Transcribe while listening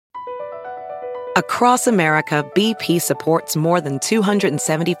Across America, BP supports more than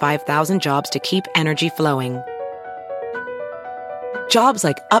 275,000 jobs to keep energy flowing. Jobs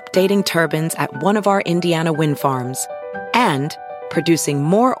like updating turbines at one of our Indiana wind farms and producing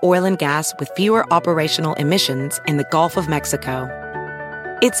more oil and gas with fewer operational emissions in the Gulf of Mexico.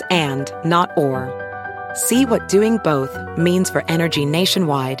 It's and, not or. See what doing both means for energy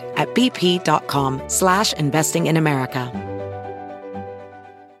nationwide at bp.com/investing in America.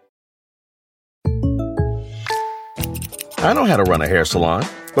 I know how to run a hair salon,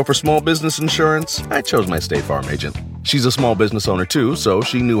 but for small business insurance, I chose my State Farm agent. She's a small business owner too, so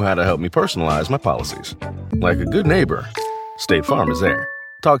she knew how to help me personalize my policies. Like a good neighbor, State Farm is there.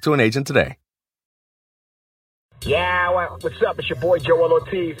 Talk to an agent today. Yeah, what's up? It's your boy Joel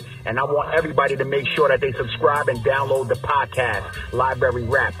Ortiz, and I want everybody to make sure that they subscribe and download the podcast, Library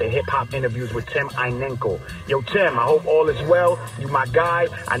Rap, the hip-hop interviews with Tim Einenkel. Yo, Tim, I hope all is well. You my guy.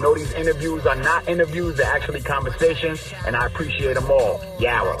 I know these interviews are not interviews, they're actually conversations, and I appreciate them all.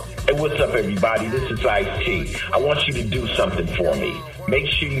 Yawa. Hey, what's up, everybody? This is Ice-T. I want you to do something for me. Make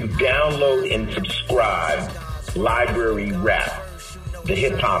sure you download and subscribe Library Rap, the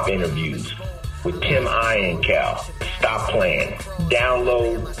hip-hop interviews with Tim Einenkel. Stop playing.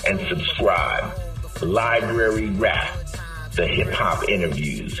 Download and subscribe. Library Rap, the hip-hop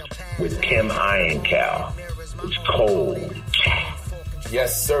interviews with Tim Einenkel. It's cold.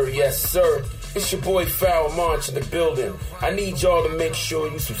 Yes, sir. Yes, sir. It's your boy Farrell Monch in the building. I need y'all to make sure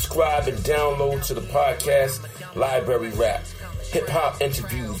you subscribe and download to the podcast Library Rap, hip-hop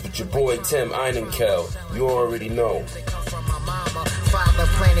interviews with your boy Tim Einenkel. You already know. Father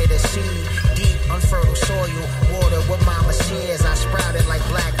planted a seed, deep unfertile soil, water with mama shares, I sprouted like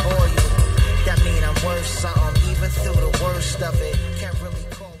black oil. That mean I'm worth something, even through the worst of it. Can't really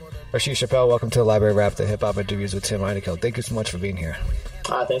call it. Rasheed Chappelle, welcome to the Library Rap, the hip hop interviews with Tim Einenkel. Thank you so much for being here.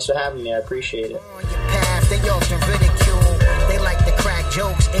 Thanks for having me. I appreciate it. On your path, they often ridicule. They like to crack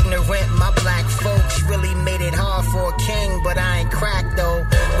jokes, ignorant. My black folks really made it hard for a king, but I ain't cracked though.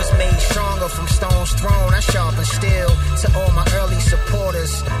 Was made stronger from stones thrown. I sharpen steel. To all my early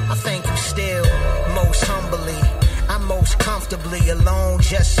supporters, I thank you still. Most humbly, I'm most comfortably alone.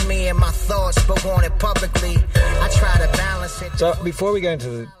 Just me and my thoughts, but want it publicly. I try to balance it. So before we get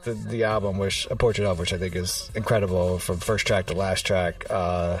into the album, which A Portrait of, which I think is incredible from first track to last track,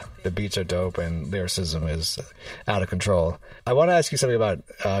 the beats are dope and lyricism is out of control. I want to ask you something about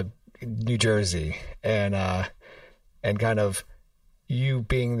New Jersey and kind of you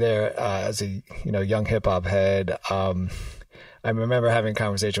being there as a young hip hop head. I remember having a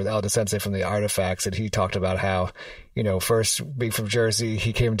conversation with Elder Sensei from the Artifacts, and he talked about how, first being from Jersey,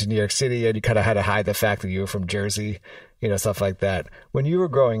 he came to New York City, and you kind of had to hide the fact that you were from Jersey, stuff like that. When you were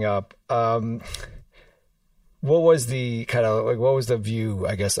growing up, what was the view,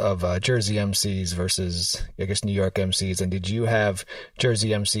 I guess, of Jersey MCs versus, I guess, New York MCs? And did you have Jersey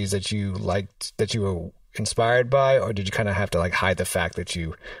MCs that you liked, that you were inspired by, or did you kind of have to hide the fact that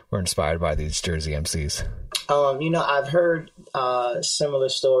you were inspired by these Jersey MCs? I've heard similar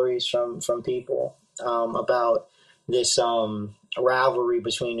stories from people about this rivalry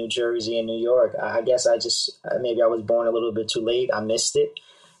between New Jersey and New York. I guess maybe I was born a little bit too late. I missed it.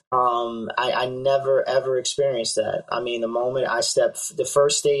 I never ever experienced that. I mean, the moment the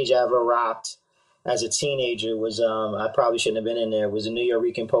first stage I ever rocked as a teenager was, I probably shouldn't have been in there, was the New York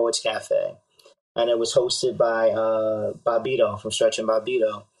Poets Cafe. And it was hosted by Bobbito from Stretch and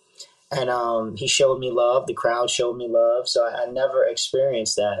Bobbito. And he showed me love. The crowd showed me love. So I never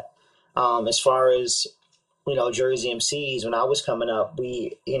experienced that. As far as, Jersey MCs, when I was coming up,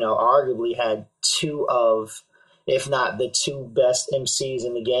 we, arguably had two of, if not the two best MCs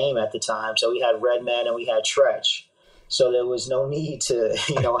in the game at the time. So we had Redman and we had Tretch. So there was no need to,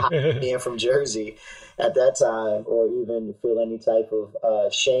 hide being from Jersey at that time or even feel any type of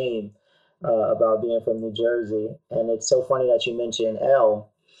shame about being from New Jersey. And it's so funny that you mentioned L,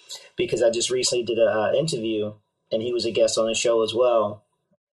 because I just recently did an interview and he was a guest on the show as well.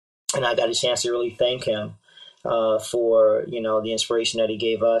 And I got a chance to really thank him for, the inspiration that he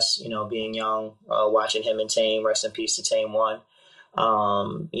gave us, being young, watching him and Tame, rest in peace to Tame One,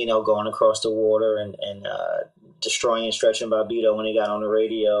 going across the water and destroying Stretch and Bobbito when he got on the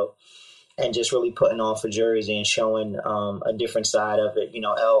radio. And just really putting on for Jersey and showing a different side of it.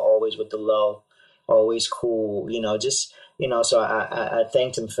 L always with the low, always cool, so I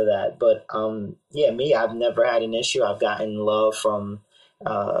thanked him for that. But I've never had an issue. I've gotten love from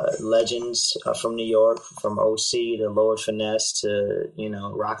legends from New York, from OC to Lord Finesse to,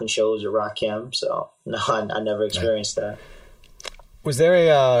 rocking shows at Rakim. So no, I never experienced that. Was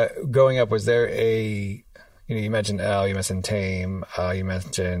there growing up, was there a you mentioned L, you mentioned Tame, you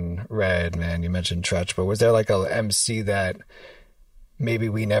mentioned Redman, you mentioned Tretch, but was there like a MC that maybe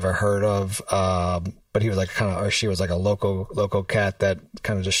we never heard of, but he was like kind of, or she was like a local cat that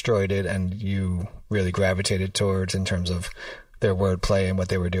kind of destroyed it, and you really gravitated towards in terms of their wordplay and what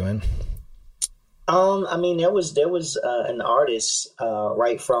they were doing? I mean, there was an artist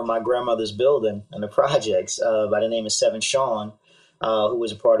right from my grandmother's building in the projects by the name of Seven Sean, who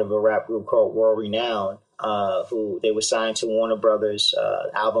was a part of a rap group called World Renown, who they were signed to Warner Brothers,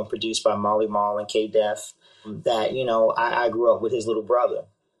 album produced by Marley Marl and K-Def, that, I grew up with his little brother.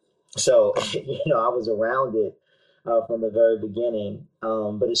 So, I was around it from the very beginning.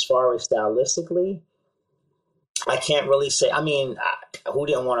 But as far as stylistically, I can't really say. I mean, who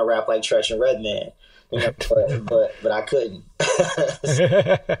didn't want to rap like Tretch and Redman? But I couldn't.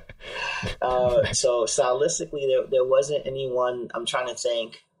 So stylistically, there wasn't anyone. I'm trying to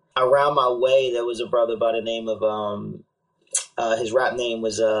think. Around my way, there was a brother by the name of his rap name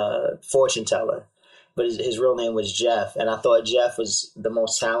was Fortune Teller, but his real name was Jeff. And I thought Jeff was the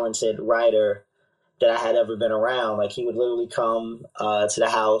most talented writer that I had ever been around. Like, he would literally come to the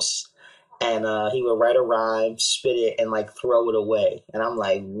house, and he would write a rhyme, spit it, and like throw it away. And I'm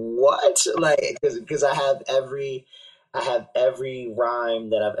like, what? Like, because I have every rhyme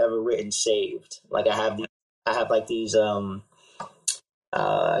that I've ever written saved. Like, I have these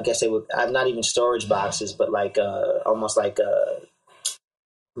I guess they would. I'm not even storage boxes, but like almost like a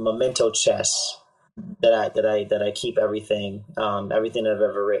memento chests that I keep everything that I've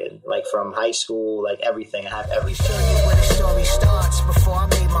ever written, like from high school, like everything. I have everything. Show you where the story starts before I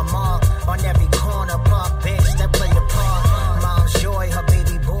made my mark on every corner. Pop bitch that played a part. Mom's joy, her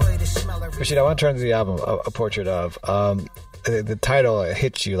baby boy, the smell of. Rashid, I want to turn to the album, A Portrait of. The title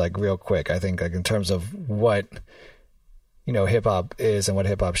hits you like real quick. I think like in terms of what hip hop is and what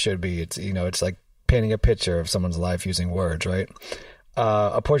hip hop should be. It's it's like painting a picture of someone's life using words, right?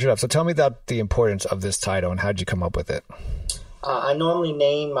 A Portrait of. So tell me about the importance of this title and how did you come up with it? I normally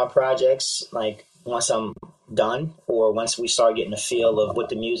name my projects like once I'm done or once we start getting a feel of what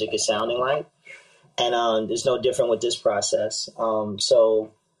the music is sounding like. And there's no different with this process.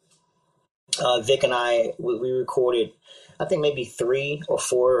 So Vic and I, we recorded, I think maybe 3 or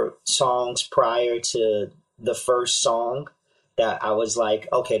 4 songs prior to the first song that I was like,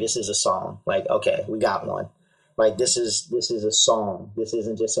 okay, this is a song. Like, okay, we got one. Like, this is a song. This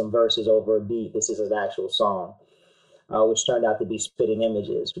isn't just some verses over a beat. This is an actual song, which turned out to be Spitting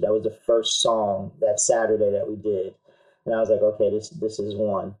Images. That was the first song that Saturday that we did. And I was like, okay, this is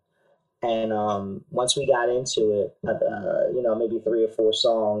one. And once we got into it, maybe 3 or 4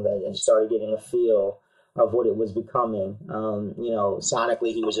 songs and started getting a feel of what it was becoming.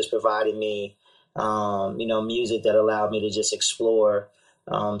 Sonically, he was just providing me, music that allowed me to just explore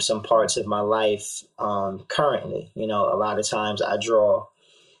some parts of my life currently. A lot of times I draw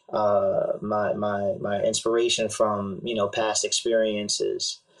my inspiration from, past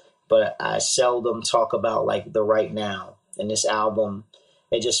experiences, but I seldom talk about like the right now. In this album,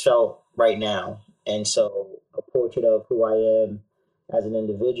 it just felt right now. And so a portrait of who I am as an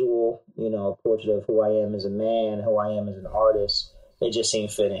individual, a portrait of who I am as a man, who I am as an artist, it just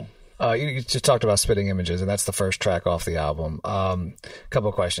seemed fitting. You just talked about Spitting Images, and that's the first track off the album. Couple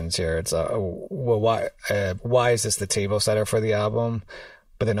of questions here. It's why is this the table setter for the album?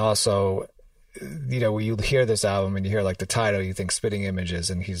 But then also, when you hear this album and you hear like the title, you think Spitting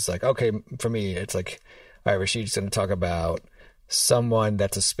Images, and he's like, okay, for me, it's like, all right, Rashid's going to talk about someone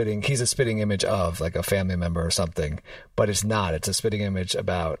that's he's a spitting image of like a family member or something, but it's not. It's a spitting image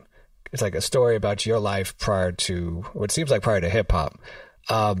about. It's like a story about your life prior to what seems like prior to hip hop.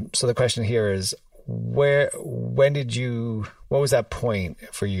 So the question here is, what was that point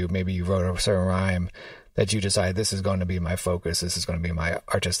for you? Maybe you wrote a certain rhyme that you decided this is going to be my focus. This is going to be my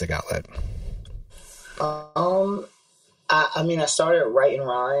artistic outlet. I started writing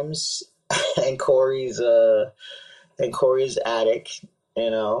rhymes in Corey's attic,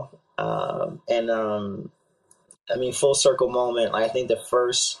 full circle moment. I think the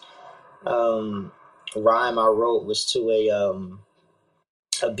first rhyme I wrote was to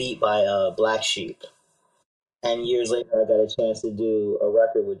a beat by Black Sheep, and years later I got a chance to do a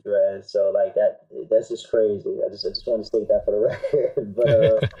record with Drez. So like that's just crazy. I just want to state that for the record.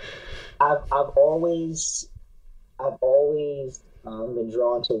 But I've always been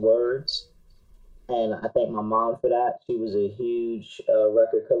drawn to words, and I thank my mom for that. She was a huge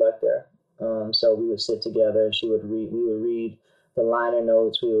record collector. So we would sit together and we would read the liner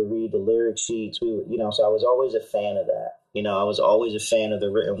notes, we would read the lyric sheets, so I was always a fan of that. I was always a fan of the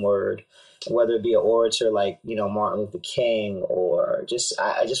written word, whether it be an orator like, Martin Luther King, or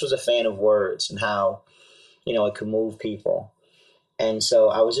I just was a fan of words and how it could move people. And so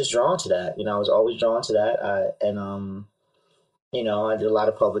I was just drawn to that. I was always drawn to that. I did a lot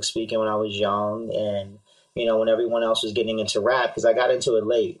of public speaking when I was young, and when everyone else was getting into rap, because I got into it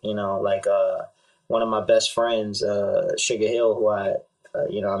late. One of my best friends, Sugar Hill, who I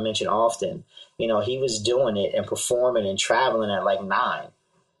mention often. He was doing it and performing and traveling at like 9,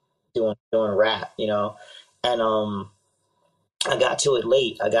 doing rap. And I got to it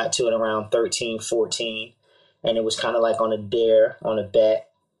late. I got to it around 13, 14, and it was kind of like on a dare, on a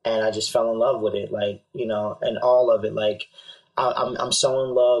bet, and I just fell in love with it, and all of it. Like I'm so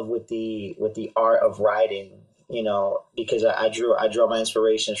in love with the art of writing, because I draw my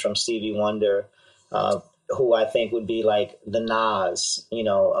inspirations from Stevie Wonder, who I think would be like the Nas,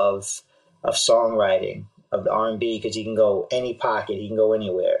 of songwriting, of the R&B, because he can go any pocket, he can go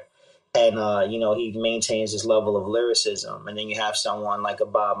anywhere. And, he maintains this level of lyricism. And then you have someone like a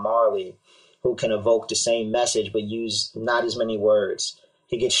Bob Marley who can evoke the same message, but use not as many words.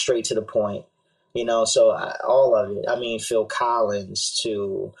 He gets straight to the point, so all of it. I mean, Phil Collins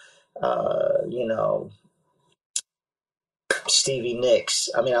to, Stevie Nicks.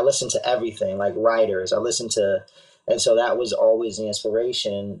 I mean, I listen to everything, like writers. And so that was always the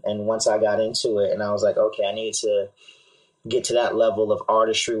inspiration. And once I got into it and I was like, okay, I need to get to that level of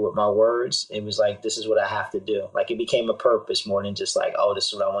artistry with my words, it was like, this is what I have to do. Like, it became a purpose more than just like, oh, this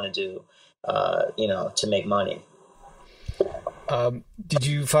is what I want to do, to make money. Did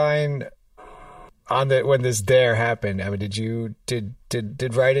you find when this dare happened, I mean,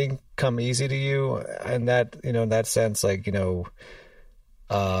 did writing come easy to you in that, in that sense, like,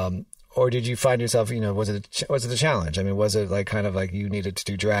 or did you find yourself, was it a challenge? I mean, was it like kind of like you needed to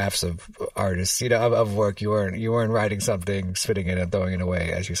do drafts of artists, of work? You weren't writing something, spitting it and throwing it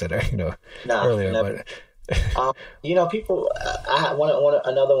away, as you said, earlier. Never. But people. I had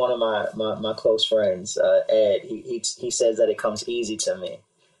another one of my close friends, Ed. He says that it comes easy to me,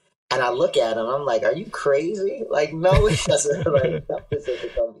 and I look at him. I'm like, are you crazy? Like, no, it doesn't. Like, no, it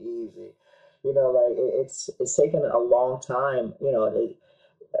doesn't come easy. It's taken a long time.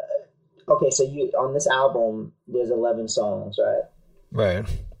 Okay, so on this album, there's 11 songs, right? Right.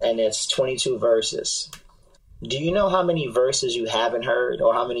 And it's 22 verses. Do you know how many verses you haven't heard,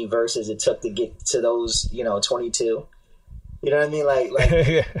 or how many verses it took to get to those, 22? You know what I mean? Like,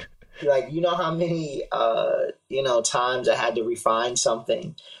 yeah. Like, how many, times I had to refine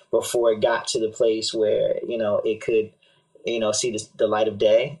something before it got to the place where, it could, see the light of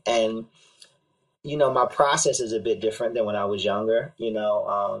day. And, my process is a bit different than when I was younger.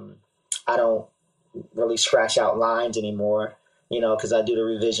 I don't really scratch out lines anymore, because I do the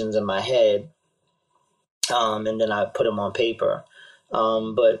revisions in my head, and then I put them on paper.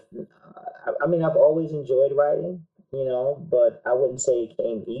 But I mean, I've always enjoyed writing, but I wouldn't say it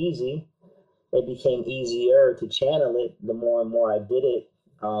came easy. It became easier to channel it the more and more I did it.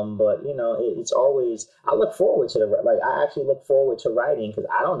 But it's always, I look forward to I actually look forward to writing, because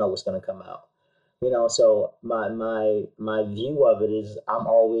I don't know what's going to come out. So my view of it is I'm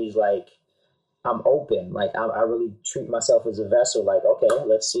always like, I'm open. Like, I really treat myself as a vessel. Like, okay,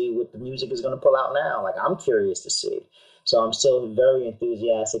 let's see what the music is going to pull out now. Like, I'm curious to see. So I'm still very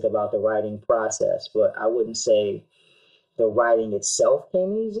enthusiastic about the writing process, but I wouldn't say the writing itself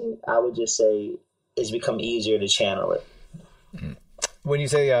came easy. I would just say it's become easier to channel it. When you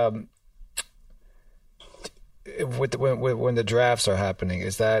say, when the drafts are happening,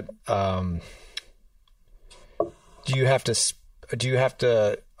 is that, do you have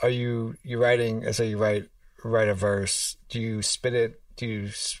to, are you writing, say you write a verse, do you spit it, do you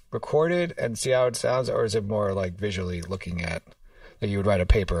record it and see how it sounds, or is it more like visually looking at, like you would write a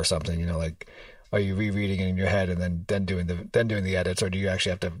paper or something, like, are you rereading it in your head and then doing the edits, or do you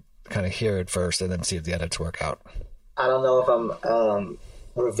actually have to kind of hear it first and then see if the edits work out? I don't know if I'm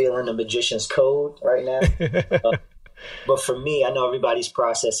revealing the magician's code right now, but for me, I know everybody's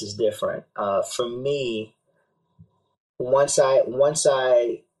process is different. For me, once I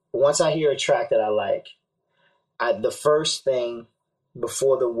hear a track that I like, the first thing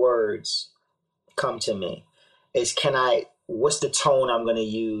before the words come to me is, what's the tone I'm going to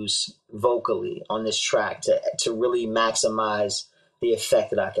use vocally on this track to really maximize the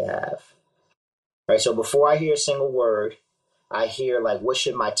effect that I can have. Right. So before I hear a single word, I hear like, what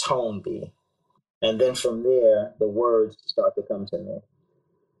should my tone be? And then from there, the words start to come to me.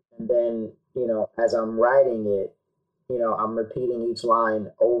 And then, as I'm writing it, I'm repeating each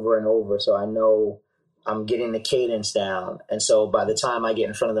line over and over, so I know I'm getting the cadence down. And so by the time I get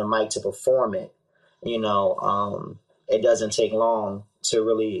in front of the mic to perform it, it doesn't take long to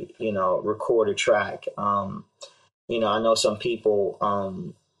really, record a track. I know some people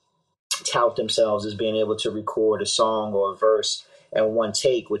tout themselves as being able to record a song or a verse in one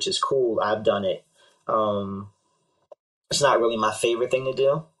take, which is cool. I've done it. It's not really my favorite thing to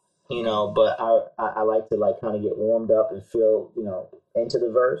do, but I like to like kind of get warmed up and feel, into the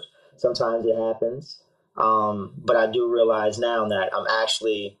verse. Sometimes it happens. But I do realize now that I'm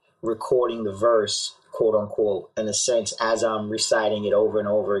actually recording the verse, quote unquote, in a sense, as I'm reciting it over and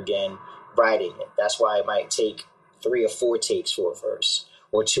over again, writing it. That's why it might take 3 or 4 takes for a verse,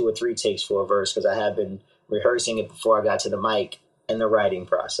 or 2 or 3 takes for a verse, because I have been rehearsing it before I got to the mic in the writing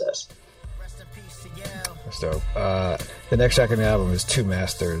process. That's dope. The next track on the album is Two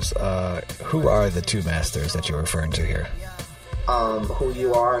Masters. Who are the two masters that you're referring to here? Who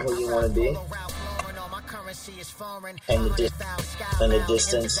you are and who you want to be. And the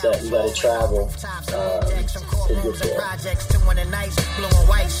distance that you got to travel to get there. Blue and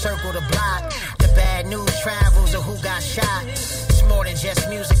white circle the block. The bad news travels of who got shot. It's more than just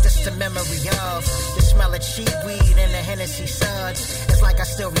music, this is the memory of the smell of cheap weed and the Hennessy suds. It's like I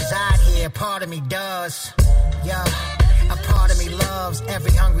still reside here, part of me does. Yeah. A part of me loves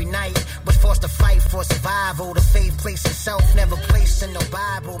every hungry night, was forced to fight for survival. The faith placed itself, never placed in the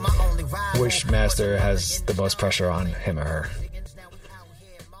Bible. My only rival. Which master has the most pressure on him or her?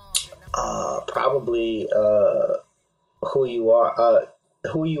 Probably who you are.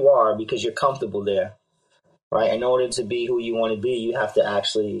 Who you are, because you're comfortable there, right? In order to be who you want to be, you have to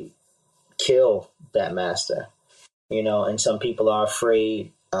actually kill that master, and some people are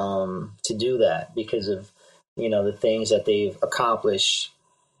afraid to do that because of the things that they've accomplished,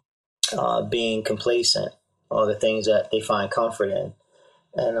 being complacent, or the things that they find comfort in.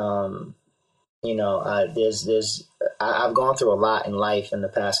 And, I've gone through a lot in life in the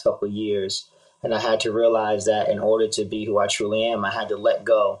past couple of years, and I had to realize that in order to be who I truly am, I had to let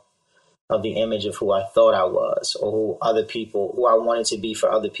go of the image of who I thought I was, or who I wanted to be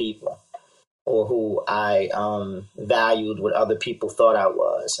for other people, or who I valued what other people thought I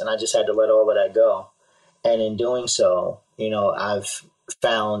was. And I just had to let all of that go. And in doing so, I've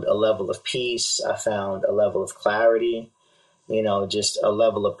found a level of peace. I found a level of clarity, just a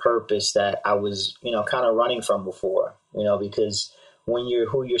level of purpose that I was, kind of running from before, because when you're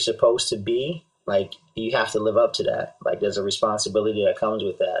who you're supposed to be, like, you have to live up to that. Like, there's a responsibility that comes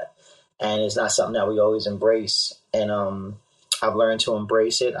with that. And it's not something that we always embrace. And I've learned to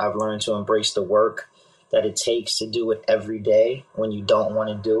embrace it. I've learned to embrace the work that it takes to do it every day when you don't want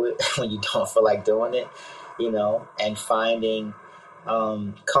to do it, when you don't feel like doing it, and finding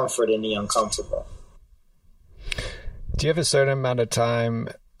comfort in the uncomfortable. Do you have a certain amount of time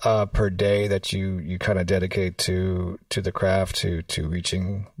per day that you kind of dedicate to the craft, to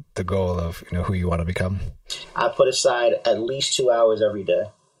reaching the goal of, who you want to become? I put aside at least 2 hours every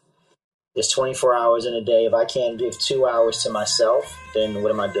day. There's 24 hours in a day. If I can't give 2 hours to myself, then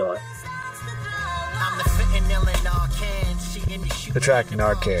what am I doing? The track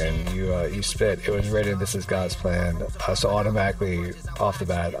Narcan, you spit, it was written, "This is God's plan." So automatically, off the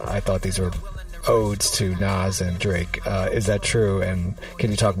bat, I thought these were odes to Nas and Drake. Is that true? And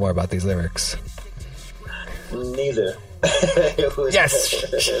can you talk more about these lyrics? Neither. Yes!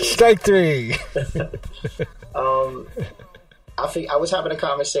 Strike 3! I was having a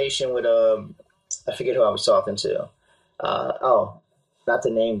conversation with, I forget who I was talking to. Not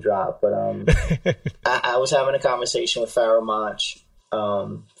to name drop, but I was having a conversation with Pharoah Monch.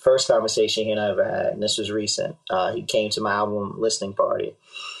 First conversation he and I ever had, and this was recent. He came to my album listening party,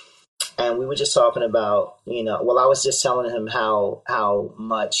 and we were just talking about, I was just telling him how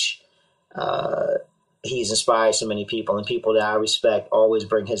much he's inspired so many people, and people that I respect always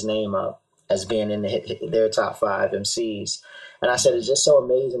bring his name up as being in their top 5 MCs. And I said, it's just so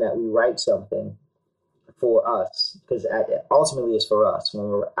amazing that we write something for us, because ultimately it's for us.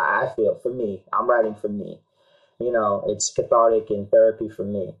 I feel, for me, I'm writing for me. It's cathartic and therapy for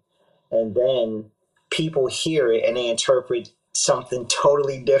me. And then people hear it and they interpret something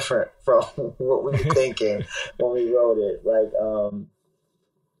totally different from what we were thinking when we wrote it. Like, I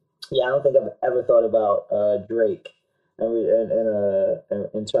don't think I've ever thought about Drake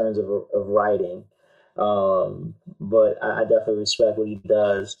in terms of writing. But I definitely respect what he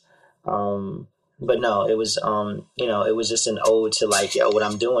does. But no, it was, it was just an ode to, like, what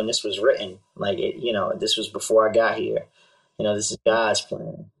I'm doing. This was written, like, this was before I got here. This is God's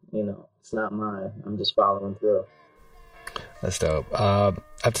plan. It's not mine. I'm just following through. That's dope. I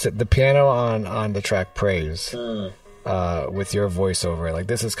have to say, the piano on the track Praise, with your voiceover, like,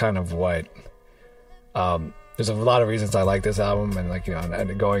 this is kind of what, there's a lot of reasons I like this album, and like, you know,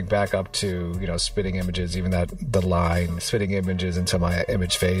 and going back up to, you know, Spitting Images, even the line "Spitting Images until my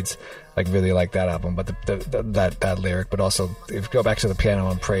image fades," like really like that album. But that lyric, but also if you go back to the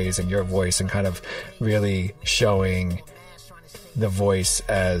piano and praise and your voice and kind of really showing the voice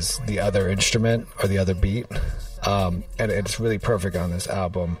as the other instrument or the other beat, and it's really perfect on this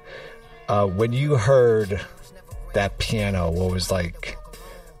album. When you heard that piano, what was like,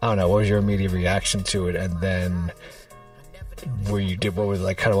 I don't know, what was your immediate reaction to it? And then what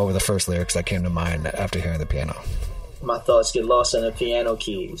were the first lyrics that came to mind after hearing the piano? My thoughts get lost in the piano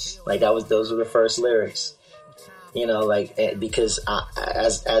keys. Like those were the first lyrics, you know, like, because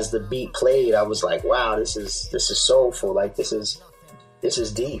as the beat played, I was like, wow, this is soulful. Like this is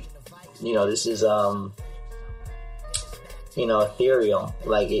deep, you know, this is, you know, ethereal.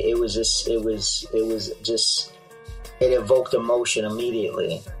 Like it evoked emotion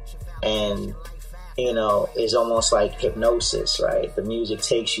immediately. And, you know, it's almost like hypnosis, right? The music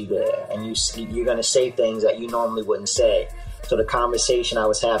takes you there, and you're going to say things that you normally wouldn't say. So the conversation I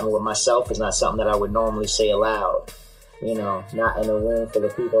was having with myself is not something that I would normally say aloud, you know, not in a room full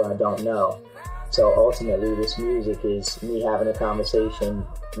of people I don't know. So ultimately, this music is me having a conversation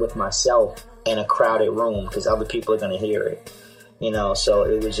with myself in a crowded room, because other people are going to hear it, you know. So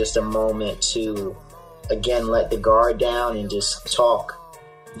it was just a moment to, again, let the guard down and just talk,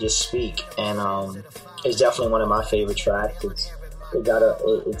 just speak. And it's definitely one of my favorite tracks.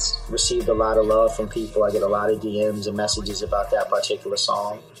 It's received a lot of love from people. I get a lot of DMs and messages about that particular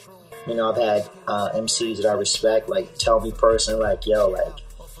song. You know, I've had MCs that I respect like tell me personally, like, yo, like,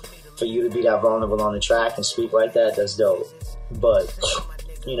 for you to be that vulnerable on the track and speak like that, that's dope. But,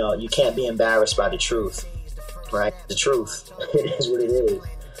 you know, you can't be embarrassed by the truth, right? The truth. It is what it is.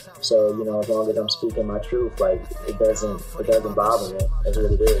 So, you know, as long as I'm speaking my truth, like, it doesn't bother me. That's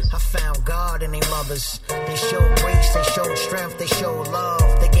what it is. I found God in their mothers. They showed grace, they showed strength, they showed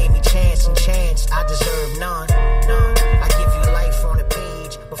love. They gave me chance and chance. I deserve none. I give you life on the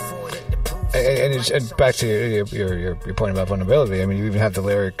page before it hit the booth. And back to your point about vulnerability. I mean, you even have the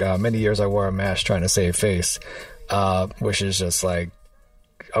lyric, many years I wore a mask trying to save face, which is just like,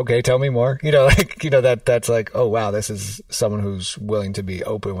 okay, tell me more. You know, like, you know, that's like, oh wow, this is someone who's willing to be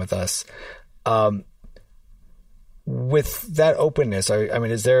open with us. With that openness, I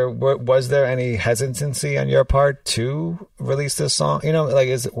mean, was there any hesitancy on your part to release this song? You know, like,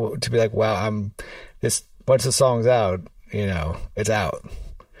 is it to be like, wow, once the song's out, you know, it's out.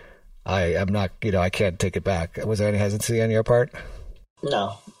 I'm not, you know, I can't take it back. Was there any hesitancy on your part?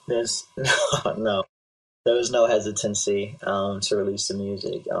 No, no. There was no hesitancy to release the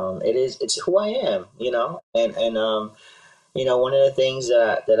music. It's who I am, you know, and you know, one of the things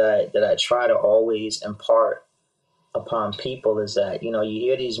that I try to always impart upon people is that, you know, you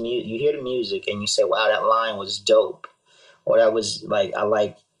hear the music and you say, wow, that line was dope, or that was like, I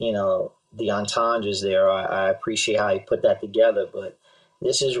like, you know, the entendres there. Or I appreciate how you put that together, but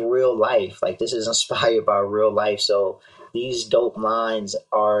this is real life. Like, this is inspired by real life. So these dope lines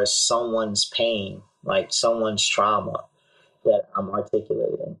are someone's pain, like someone's trauma that I'm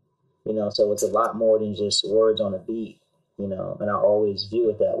articulating, you know. So it's a lot more than just words on a beat, you know, and I always view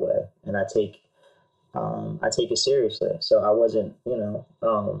it that way. And I take it seriously. So I wasn't, you know,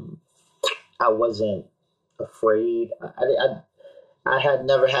 I wasn't afraid. I had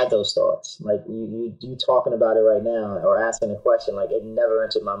never had those thoughts. Like you talking about it right now or asking a question, like, it never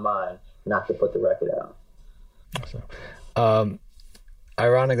entered my mind not to put the record out. So,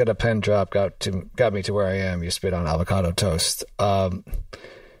 ironic that a pen drop got me to where I am. You spit on avocado toast.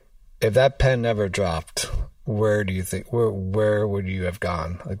 If that pen never dropped, where do you think where would you have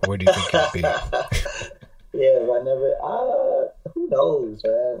gone? Like, where do you think you'd be? Yeah, if I never, who knows,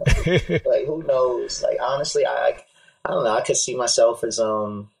 man? Like, who knows? Like, honestly, I don't know. I could see myself as, you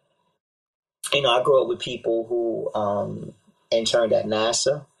know, I grew up with people who interned at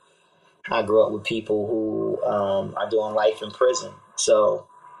NASA. I grew up with people who are doing life in prison. So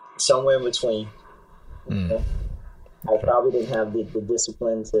somewhere in between. Okay? I probably didn't have the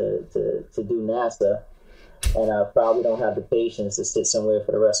discipline to do NASA, and I probably don't have the patience to sit somewhere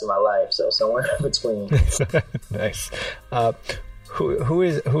for the rest of my life. So somewhere in between. Nice. Who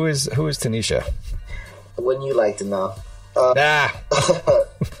is Tanisha? Wouldn't you like to know?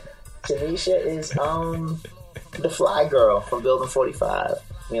 Tanisha is the fly girl from Building 45.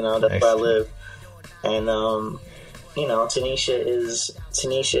 You know, that's where I live. And you know, Tanisha is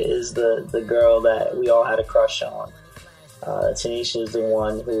the girl that we all had a crush on. Tanisha is the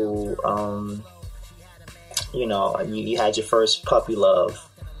one who you know, you had your first puppy love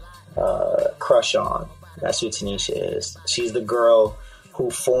crush on. That's who Tanisha is. She's the girl who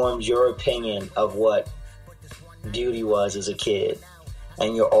formed your opinion of what beauty was as a kid.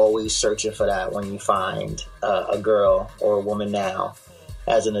 And you're always searching for that when you find a girl or a woman now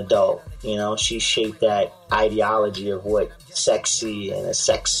as an adult. You know, she shaped that ideology of what sexy and a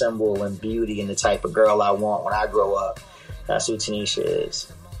sex symbol and beauty and the type of girl I want when I grow up. That's who Tanisha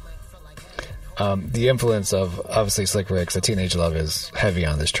is. The influence of, obviously, Slick Rick's The Teenage Love is heavy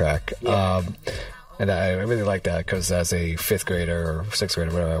on this track. Yeah. And I really like that because as a 5th grader or 6th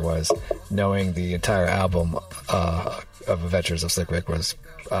grader, whatever I was, knowing the entire album of Adventures of Slick Rick was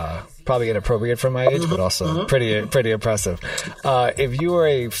probably inappropriate for my age, but also pretty impressive. If you were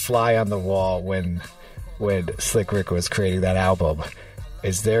a fly on the wall when Slick Rick was creating that album,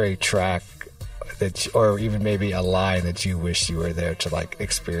 is there a track or even maybe a line that you wish you were there to like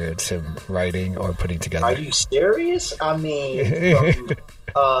experience him writing or putting together? Are you serious? I mean, from,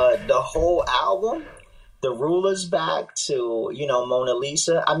 the whole album, The Ruler's Back to, Mona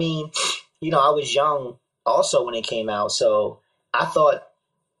Lisa. I mean, I was young also when it came out, so I thought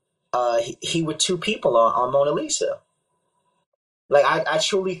he were two people on Mona Lisa. Like, I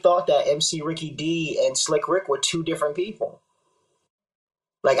truly thought that MC Ricky D and Slick Rick were two different people.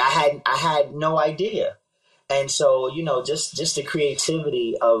 Like, I had no idea. And so, just the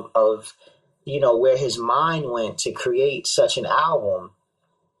creativity of where his mind went to create such an album,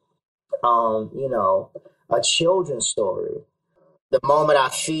 a children's story. The Moment I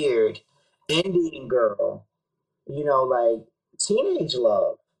Feared, Indian Girl, like Teenage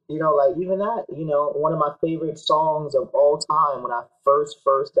Love, like even that, one of my favorite songs of all time when I first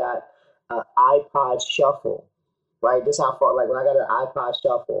got an iPod Shuffle. Right, this how far. Like when I got an iPod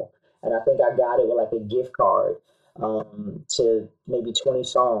Shuffle, and I think I got it with like a gift card to maybe 20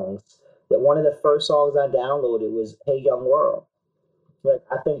 songs. That one of the first songs I downloaded was "Hey Young World." Like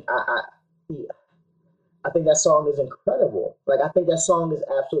I think I think that song is incredible. Like I think that song is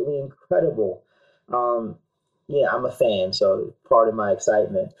absolutely incredible. Yeah, I'm a fan, so part of my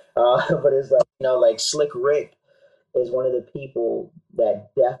excitement. But it's like like Slick Rick is one of the people that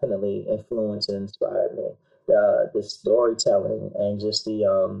definitely influenced and inspired me. The storytelling and just the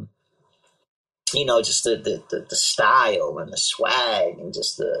just the style and the swag and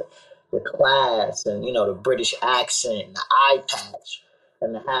just the class and the British accent and the eye patch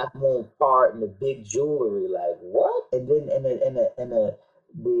and the half moon part and the big jewelry, like what? And then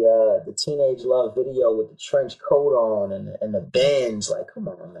the Teenage Love video with the trench coat on and the Benz, like come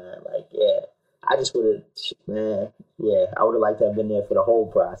on man, like yeah, I just would have I would have liked to have been there for the whole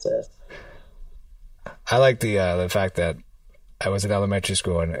process. I like the fact that I was in elementary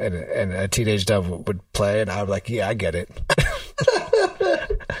school and a Teenage Dove would play and I was like, yeah, I get it.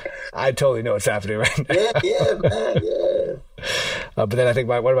 I totally know what's happening right now. Yeah, man, yeah. But then I think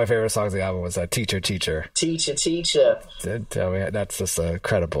one of my favorite songs of the album was Teacher. Teacher. Tell me, that's just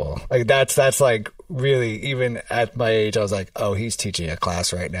incredible. Like that's like really, even at my age, I was like, oh, he's teaching a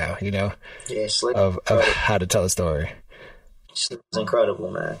class right now, Yeah, Slick. Of how to tell a story. It's incredible,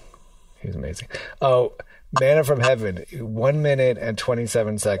 man. He's amazing. Oh, Manna from Heaven, 1 minute and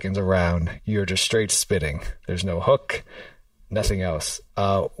 27 seconds around. You're just straight spitting. There's no hook, nothing else.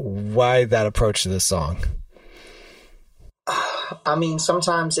 Why that approach to this song? I mean,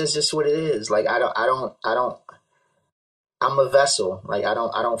 sometimes that's just what it is. Like I don't. I'm a vessel. Like I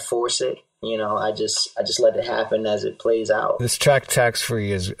don't force it. I just let it happen as it plays out. This track, Tax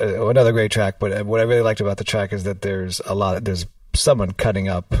Free, is another great track. But what I really liked about the track is that there's someone cutting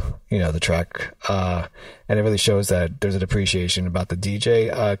up, the track, and it really shows that there's an appreciation about the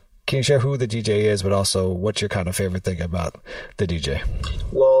DJ. Can you share who the DJ is, but also what's your kind of favorite thing about the DJ?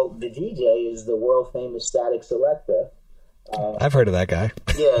 Well, the DJ is the world famous Static Selector. I've heard of that guy.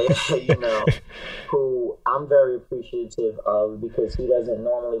 Yeah, who I'm very appreciative of because he doesn't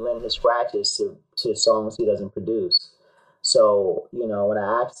normally lend his scratches to songs he doesn't produce. So, when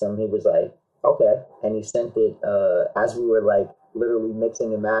I asked him, he was like, okay. And he sent it as we were like literally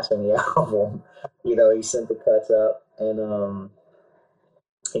mixing and mastering the album. He sent the cuts up and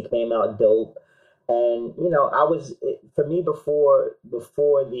it came out dope. And, for me before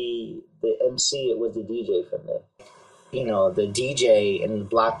the MC, it was the DJ for me. The DJ and the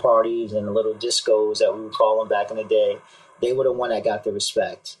block parties and the little discos that we would call them back in the day, they were the one that got the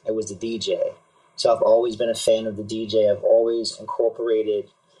respect. It was the DJ. So I've always been a fan of the DJ. I've always incorporated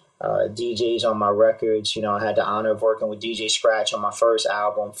DJs on my records. I had the honor of working with DJ Scratch on my first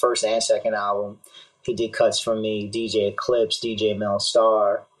and second album. He did cuts for me. DJ Eclipse, DJ Mel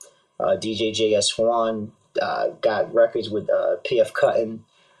Star, DJ JS1, got records with PF Cuttin,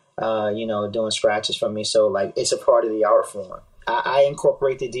 doing scratches for me. So like it's a part of the art form. I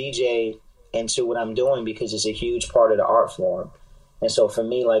incorporate the DJ into what I'm doing because it's a huge part of the art form. And so for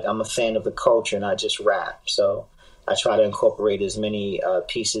me, like, I'm a fan of the culture, not just rap. So I try to incorporate as many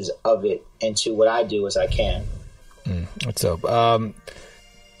pieces of it into what I do as I can. That's dope.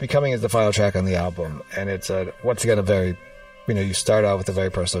 Becoming is the final track on the album, and it's once again a very, you start out with a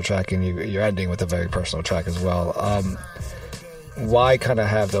very personal track, and you're ending with a very personal track as well. Why kind of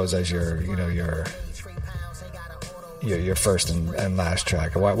have those as your first and last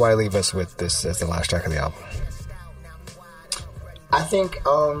track? Why leave us with this as the last track of the album? I think,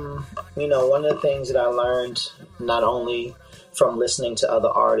 one of the things that I learned, not only from listening to other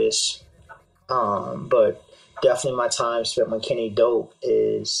artists, but definitely my time spent with Kenny Dope,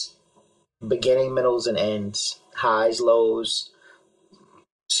 is beginning, middles, and ends, highs, lows,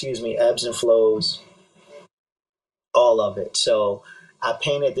 ebbs and flows, all of it. So I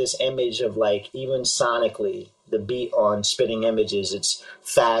painted this image of, like, even sonically, the beat on Spitting Images, it's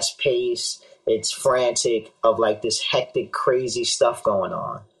fast paced, it's frantic, of like this hectic, crazy stuff going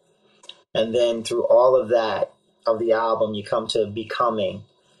on. And then through all of that of the album, you come to Becoming,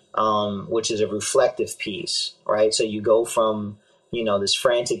 which is a reflective piece, right? So you go from, this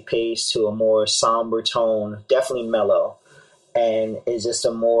frantic pace to a more somber tone, definitely mellow. And it's just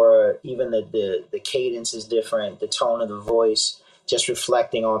a more, even the cadence is different, the tone of the voice, just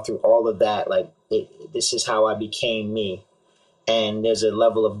reflecting on through all of that, like, this is how I became me. And there's a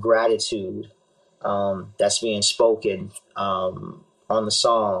level of gratitude that's being spoken on the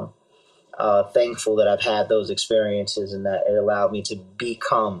song. Thankful that I've had those experiences and that it allowed me to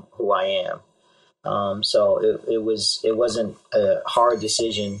become who I am. So it wasn't a hard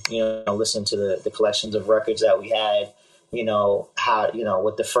decision, listening to the collections of records that we had,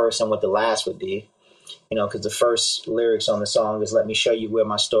 what the first and what the last would be, because the first lyrics on the song is, let me show you where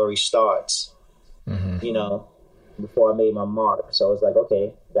my story starts, before I made my mark. So it's like,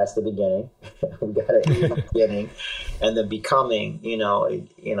 okay, that's the beginning. We got it in the beginning. And the Becoming, it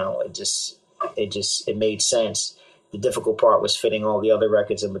made sense. The difficult part was fitting all the other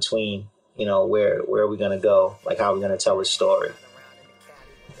records in between, where are we going to go? Like, how are we going to tell this story?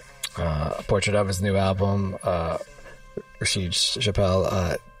 A Portrait of his new album, Rashid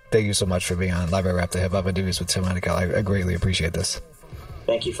Chappelle, thank you so much for being on Library Rap, the Hip Hop Interviews with Tim Heineckel. I greatly appreciate this.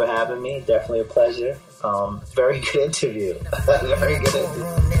 Thank you for having me. Definitely a pleasure. Very good interview. Very good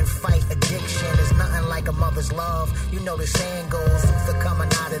interview. Fight addiction is nothing like a mother's love. The saying goes, Luther coming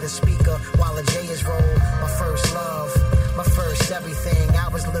out of the speaker while a J is rolled. My first love, my first everything. I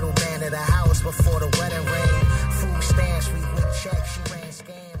was little man at the house before the wedding ring. Food stamps, we would check. She ran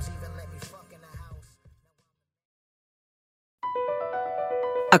scams, even let me fuck in the house.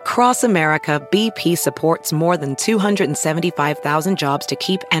 Across America, BP supports more than 275,000 jobs to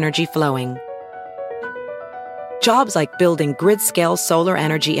keep energy flowing. Jobs like building grid-scale solar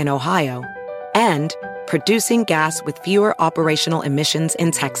energy in Ohio and producing gas with fewer operational emissions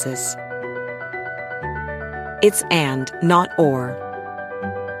in Texas. It's and, not or.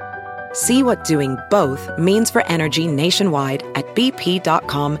 See what doing both means for energy nationwide at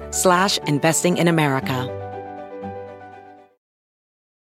bp.com/investing in America.